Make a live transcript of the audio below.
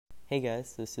Hey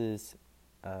guys, this is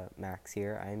Max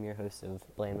here. I am your host of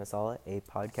Blame Masala, a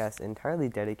podcast entirely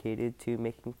dedicated to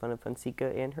making fun of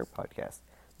Hansika and her podcast,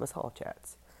 Masala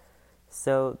Chats.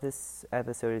 So this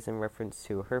episode is in reference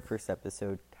to her first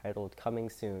episode titled Coming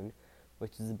Soon,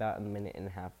 which is about a minute and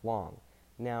a half long.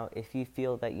 Now, if you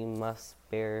feel that you must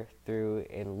bear through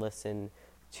and listen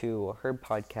to her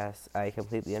podcast, I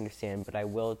completely understand, but I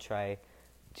will try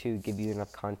to give you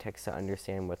enough context to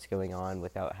understand what's going on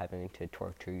without having to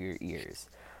torture your ears.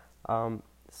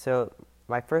 So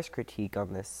my first critique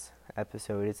on this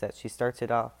episode is that she starts it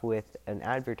off with an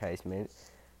advertisement,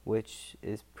 which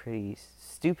is pretty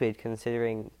stupid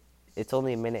considering it's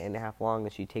only a minute and a half long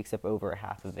and she takes up over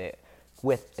half of it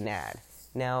with an ad.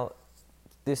 Now,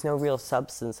 there's no real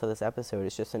substance to this episode.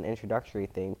 It's just an introductory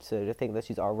thing. So to think that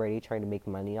she's already trying to make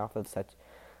money off of such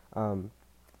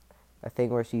a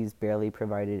thing where she's barely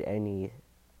provided any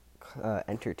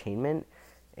entertainment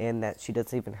and that she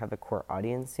doesn't even have a core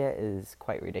audience yet is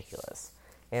quite ridiculous.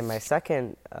 And my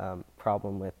second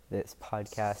problem with this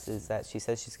podcast is that she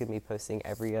says she's going to be posting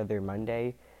every other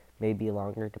Monday, maybe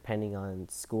longer depending on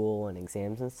school and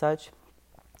exams and such.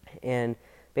 And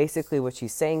basically what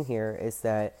she's saying here is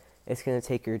that it's going to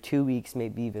take her 2 weeks,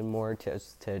 maybe even more,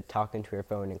 to talk into her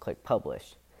phone and click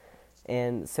publish.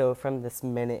 And so from this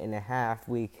minute and a half,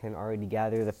 we can already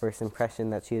gather the first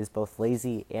impression that she is both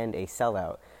lazy and a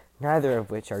sellout, neither of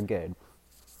which are good.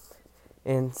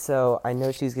 And so I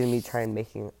know she's going to be trying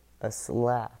making us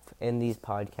laugh in these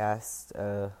podcasts,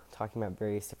 talking about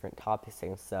various different topics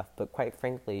and stuff, but quite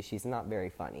frankly, she's not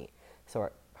very funny. So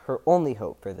her only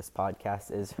hope for this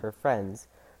podcast is her friends,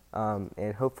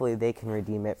 and hopefully they can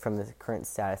redeem it from the current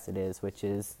status it is, which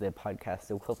is the podcast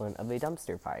equivalent of a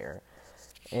dumpster fire.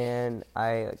 And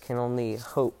I can only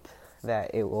hope that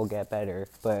it will get better,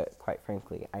 but quite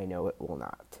frankly, I know it will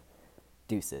not.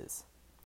 Deuces.